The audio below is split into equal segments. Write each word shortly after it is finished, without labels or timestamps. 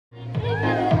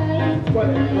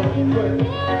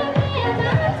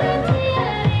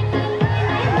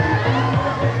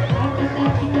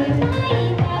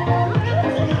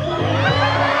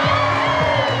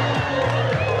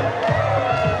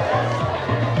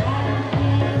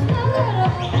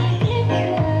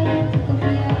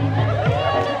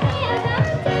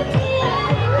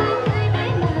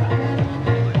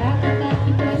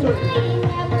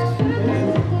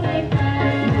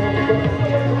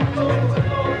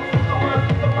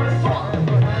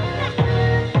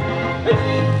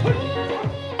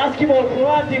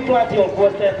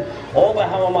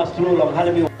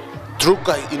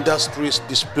Trukai Industries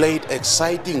displayed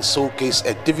exciting showcase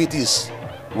activities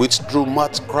which drew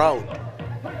much crowd.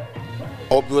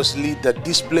 Obviously, the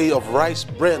display of rice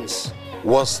brands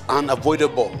was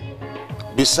unavoidable.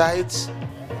 Besides,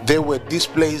 there were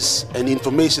displays and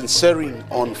information sharing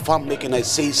on farm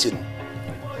mechanization,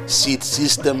 seed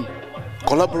system,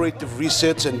 collaborative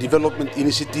research and development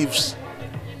initiatives,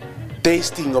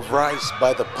 tasting of rice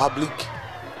by the public,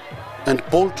 and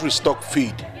poultry stock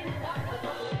feed.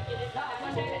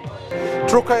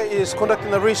 Trukai is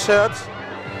conducting a research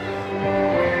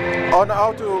on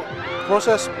how to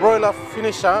process broiler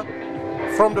finisher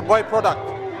from the byproduct.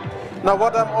 Now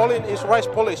what I'm all in is rice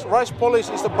polish. Rice polish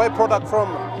is the byproduct from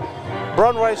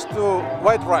brown rice to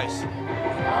white rice.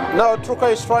 Now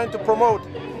Trukai is trying to promote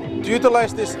to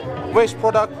utilize this waste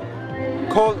product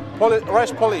called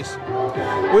rice polish.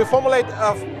 We formulate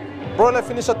a broiler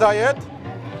finisher diet.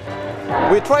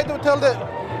 We try to tell the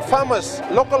farmers,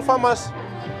 local farmers,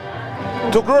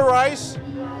 to grow rice.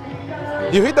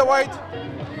 You hit the white,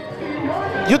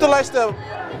 utilize the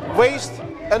waste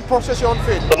and process your own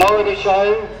feed. The Morobe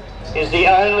show is the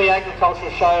only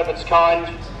agricultural show of its kind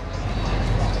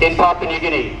in Papua New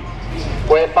Guinea,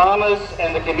 where farmers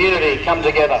and the community come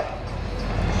together.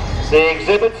 The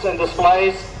exhibits and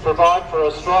displays provide for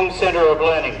a strong centre of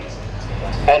learning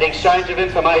and exchange of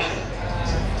information,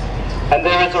 and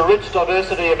there is a rich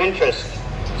diversity of interest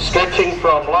stretching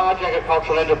from large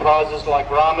agricultural enterprises like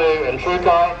Ramu and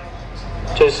Trukai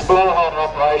to smallholder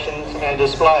operations and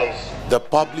displays. The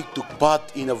public took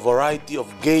part in a variety of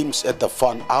games at the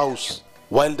fun house,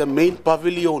 while the main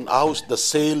pavilion housed the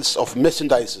sales of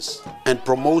merchandises and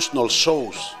promotional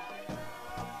shows.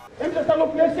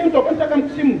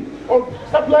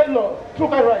 Supply law,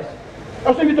 Trukai rice.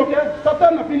 Also, we talk here,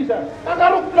 Satan a finisher. I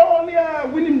got only a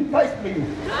winning prize for you.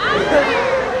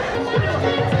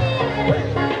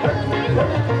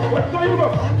 Where do you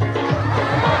go?